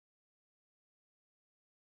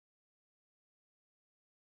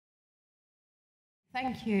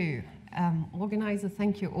Thank you, organizer.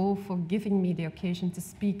 Thank you all for giving me the occasion to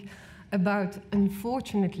speak about,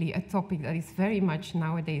 unfortunately, a topic that is very much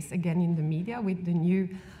nowadays again in the media with the new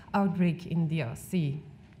outbreak in DRC.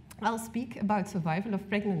 I'll speak about survival of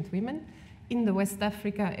pregnant women in the West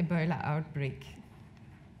Africa Ebola outbreak.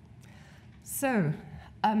 So,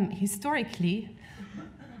 historically,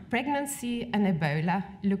 pregnancy and Ebola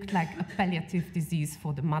looked like a palliative disease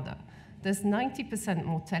for the mother. There's 90%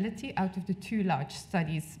 mortality out of the two large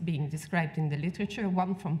studies being described in the literature,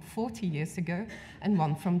 one from 40 years ago and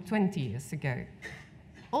one from 20 years ago.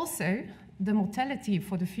 Also, the mortality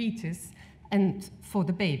for the fetus and for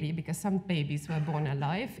the baby, because some babies were born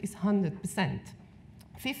alive, is 100%.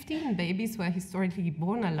 15 babies were historically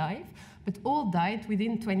born alive, but all died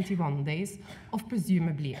within 21 days of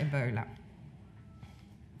presumably Ebola.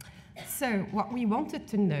 So what we wanted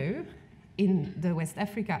to know in the West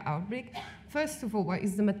Africa outbreak, first of all, what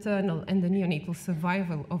is the maternal and the neonatal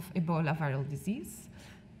survival of Ebola viral disease?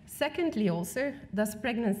 Secondly, also, does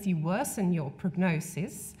pregnancy worsen your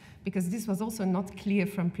prognosis? Because this was also not clear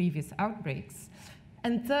from previous outbreaks.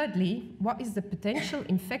 And thirdly, what is the potential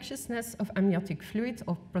infectiousness of amniotic fluid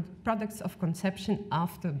or products of conception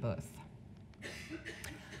after birth?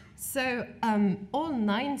 So all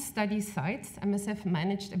 9 study sites, MSF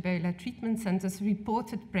managed Ebola treatment centers,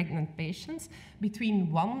 reported pregnant patients between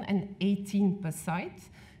 1 and 18 per site.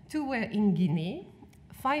 2 were in Guinea,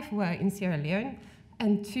 5 were in Sierra Leone,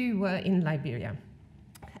 and 2 were in Liberia.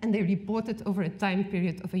 And they reported over a time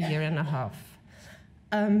period of 1.5 years.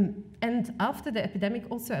 And after the epidemic,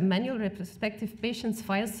 also a manual retrospective patients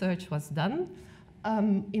file search was done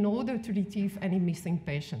in order to retrieve any missing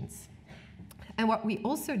patients. And what we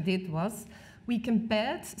also did was we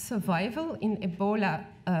compared survival in Ebola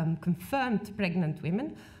confirmed pregnant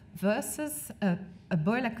women versus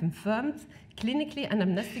Ebola confirmed clinically and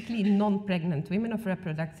amnestically non-pregnant women of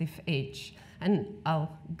reproductive age. And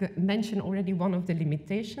I'll mention already one of the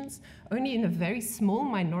limitations. Only in a very small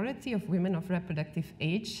minority of women of reproductive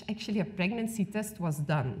age, actually a pregnancy test was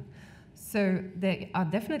done. So there are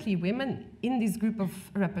definitely women in this group of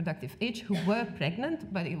reproductive age who were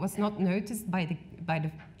pregnant, but it was not noticed by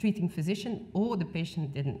the treating physician, or the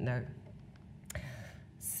patient didn't know.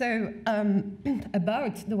 So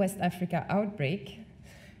about the West Africa outbreak,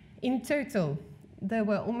 in total, there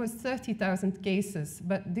were almost 30,000 cases,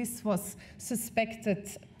 but this was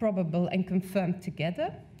suspected, probable, and confirmed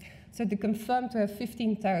together. So the confirmed were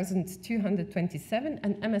 15,227,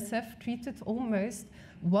 and MSF treated almost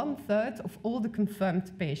 1/3 of all the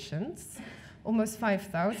confirmed patients, almost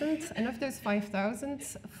 5,000. And of those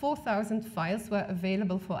 5,000, 4,000 files were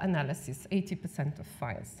available for analysis, 80% of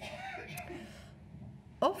files.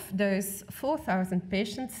 Of those 4,000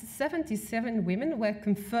 patients, 77 women were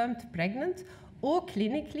confirmed pregnant, or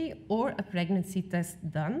clinically, or a pregnancy test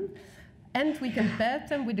done. And we compared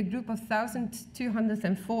them with a group of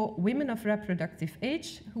 1,204 women of reproductive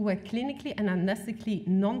age who were clinically and amnestically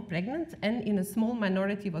non-pregnant, and in a small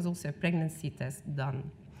minority was also a pregnancy test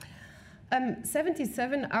done.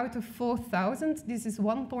 77 out of 4,000, this is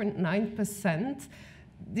 1.9%.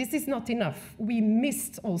 This is not enough. We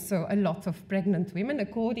missed also a lot of pregnant women.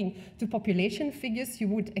 According to population figures, you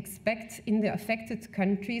would expect in the affected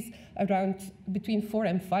countries around between 4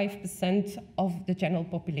 and 5% of the general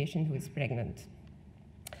population who is pregnant.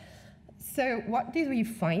 So what did we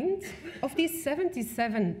find? Of these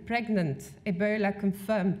 77 pregnant Ebola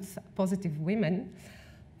confirmed positive women,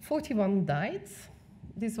 41 died.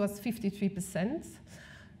 This was 53%.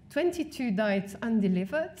 22 died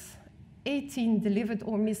undelivered. 18 delivered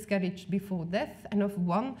or miscarriage before death, and of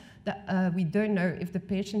 1 that we don't know if the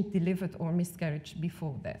patient delivered or miscarriage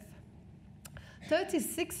before death.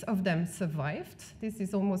 36 of them survived. This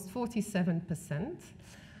is almost 47%.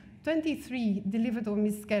 23 delivered or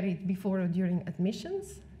miscarried before or during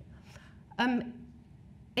admissions.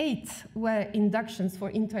 8 were inductions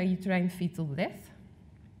for intrauterine fetal death.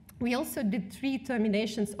 We also did 3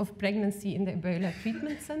 terminations of pregnancy in the Ebola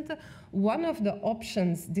treatment center. One of the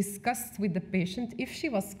options discussed with the patient, if she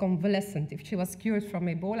was convalescent, if she was cured from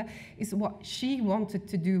Ebola, is what she wanted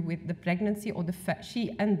to do with the pregnancy, or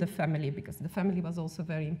she and the family, because the family was also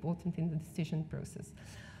very important in the decision process.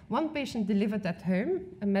 1 patient delivered at home,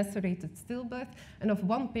 a macerated stillbirth, and of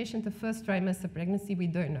 1 patient, a first trimester pregnancy, we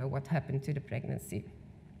don't know what happened to the pregnancy.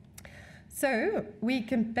 So we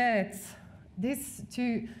compared this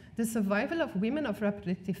to the survival of women of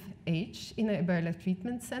reproductive age in an Ebola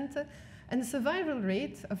treatment center, and the survival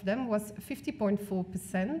rate of them was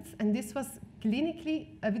 50.4%, and this was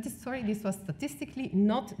this was statistically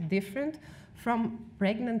not different from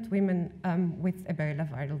pregnant women with Ebola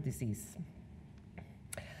viral disease.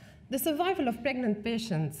 The survival of pregnant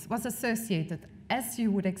patients was associated, as you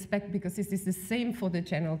would expect, because this is the same for the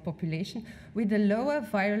general population, with a lower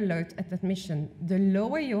viral load at admission. The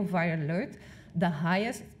lower your viral load, the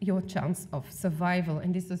higher your chance of survival,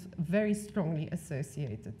 and this is very strongly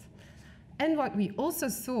associated. And what we also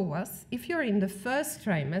saw was, if you're in the first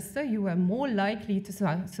trimester, you are more likely to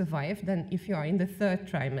survive than if you are in the third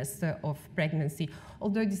trimester of pregnancy.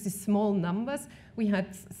 Although this is small numbers, we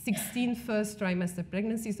had 16 first trimester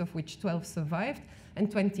pregnancies, of which 12 survived, and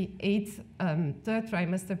 28 third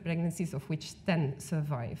trimester pregnancies, of which 10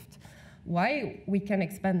 survived. Why? We can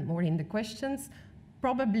expand more in the questions.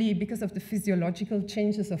 Probably because of the physiological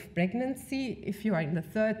changes of pregnancy. If you are in the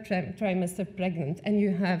third trimester pregnant and you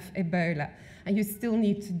have Ebola and you still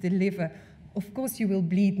need to deliver, of course you will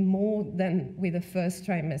bleed more than with a first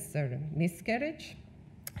trimester miscarriage.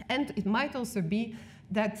 And it might also be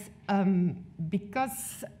that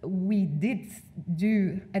because we did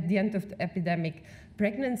do, at the end of the epidemic,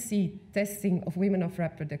 pregnancy testing of women of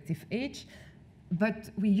reproductive age, but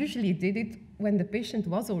we usually did it when the patient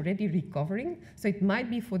was already recovering. So it might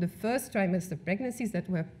be for the first trimester pregnancies that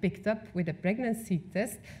were picked up with a pregnancy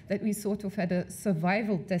test that we sort of had a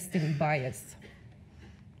survival testing bias.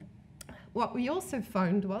 What we also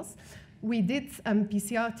found was we did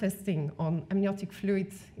PCR testing on amniotic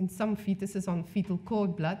fluid in some fetuses on fetal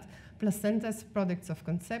cord blood, placentas, products of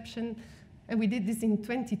conception, and we did this in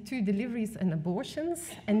 22 deliveries and abortions,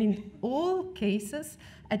 and in all cases,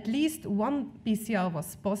 at least one PCR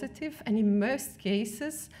was positive, and in most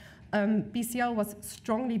cases, PCR was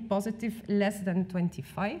strongly positive, less than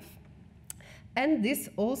 25. And this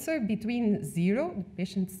also between 0, the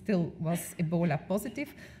patient still was Ebola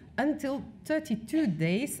positive, until 32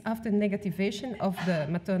 days after negativation of the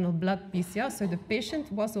maternal blood PCR. So the patient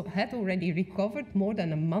had already recovered more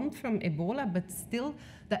than a month from Ebola, but still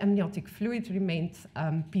the amniotic fluid remained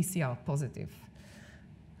PCR positive.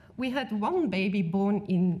 We had one baby born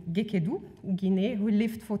in Gekedou, Guinea, who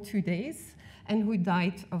lived for 2 days and who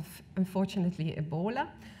died of, unfortunately, Ebola.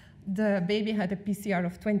 The baby had a PCR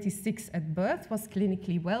of 26 at birth, was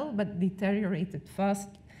clinically well, but deteriorated fast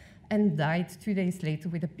and died 2 days later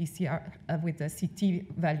with a PCR, with a CT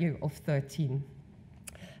value of 13.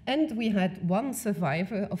 And we had one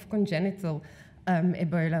survivor of congenital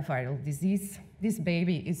Ebola viral disease. This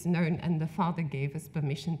baby is known, and the father gave us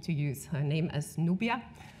permission to use her name as Nubia.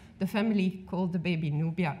 The family called the baby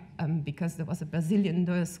Nubia because there was a Brazilian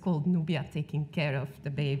nurse called Nubia taking care of the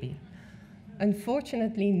baby.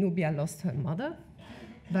 Unfortunately, Nubia lost her mother,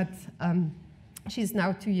 but she's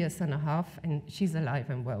now 2.5 years, and she's alive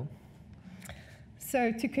and well.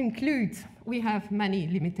 So to conclude, we have many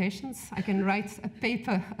limitations. I can write a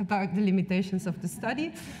paper about the limitations of the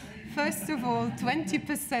study. First of all,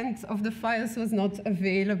 20% of the files was not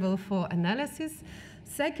available for analysis.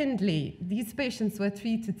 Secondly, these patients were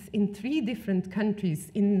treated in 3 different countries,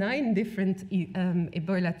 in 9 different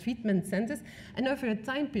Ebola treatment centers, and over a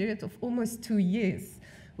time period of almost 2 years,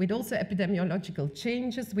 with also epidemiological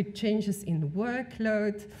changes, with changes in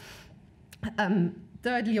workload.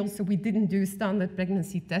 Thirdly, also, we didn't do standard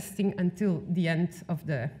pregnancy testing until the end of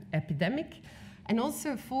the epidemic. And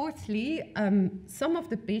also, fourthly, some of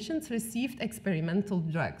the patients received experimental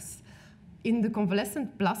drugs. In the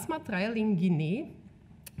convalescent plasma trial in Guinea,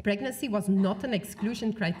 pregnancy was not an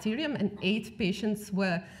exclusion criterion, and 8 patients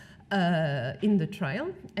were in the trial.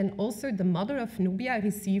 And also, the mother of Nubia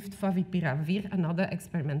received favipiravir, another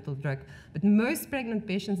experimental drug. But most pregnant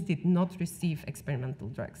patients did not receive experimental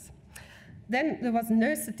drugs. Then there was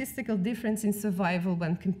no statistical difference in survival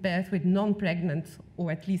when compared with non-pregnant,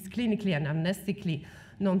 or at least clinically and amnestically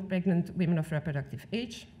non-pregnant women of reproductive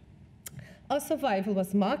age. Our survival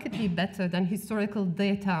was markedly better than historical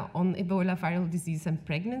data on Ebola viral disease and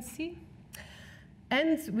pregnancy.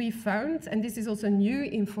 And we found, and this is also new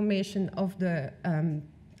information of the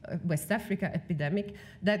West Africa epidemic,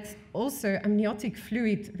 that also amniotic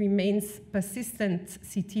fluid remains persistent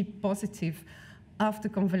CT positive after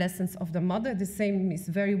convalescence of the mother. The same is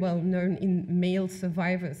very well known in male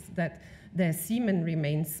survivors, that their semen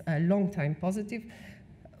remains a long time positive.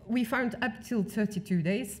 We found up till 32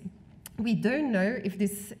 days. We don't know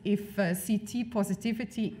if CT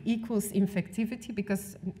positivity equals infectivity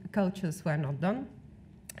because cultures were not done.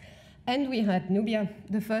 And we had Nubia,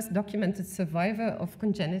 the first documented survivor of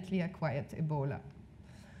congenitally acquired Ebola.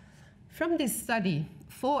 From this study,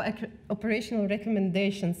 4 operational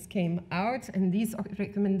recommendations came out, and these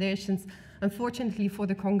recommendations, unfortunately for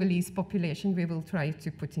the Congolese population, we will try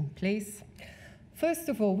to put in place. First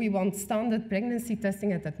of all, we want standard pregnancy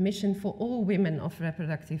testing at admission for all women of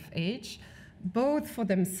reproductive age, both for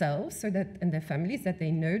themselves and their families, that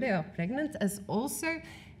they know they are pregnant, as also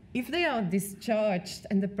If they are discharged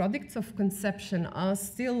and the products of conception are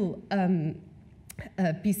still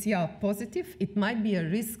PCR positive, it might be a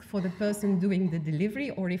risk for the person doing the delivery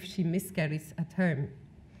or if she miscarries at home.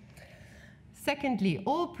 Secondly,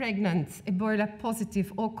 all pregnant Ebola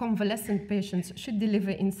positive or convalescent patients should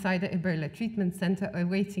deliver inside the Ebola treatment center,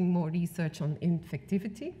 awaiting more research on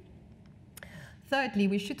infectivity. Thirdly,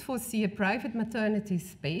 we should foresee a private maternity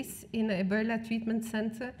space in the Ebola treatment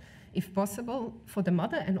center, if possible, for the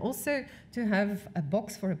mother, and also to have a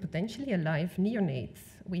box for a potentially alive neonate.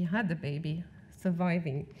 We had a baby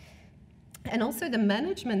surviving. And also the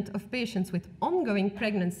management of patients with ongoing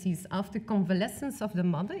pregnancies after convalescence of the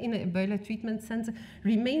mother in an Ebola treatment center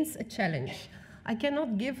remains a challenge. I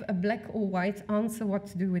cannot give a black or white answer what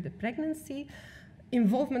to do with the pregnancy.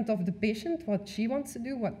 Involvement of the patient, what she wants to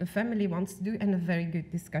do, what the family wants to do, and a very good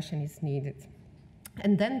discussion is needed.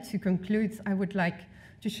 And then to conclude, I would like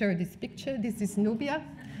to show this picture. This is Nubia.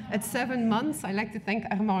 At 7 months, I like to thank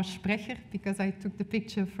Armand Sprecher because I took the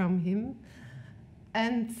picture from him.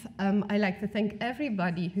 And I like to thank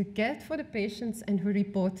everybody who cared for the patients and who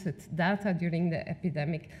reported data during the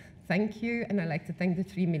epidemic. Thank you, and I'd like to thank the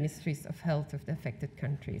 3 ministries of health of the affected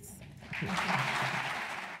countries. Thank you.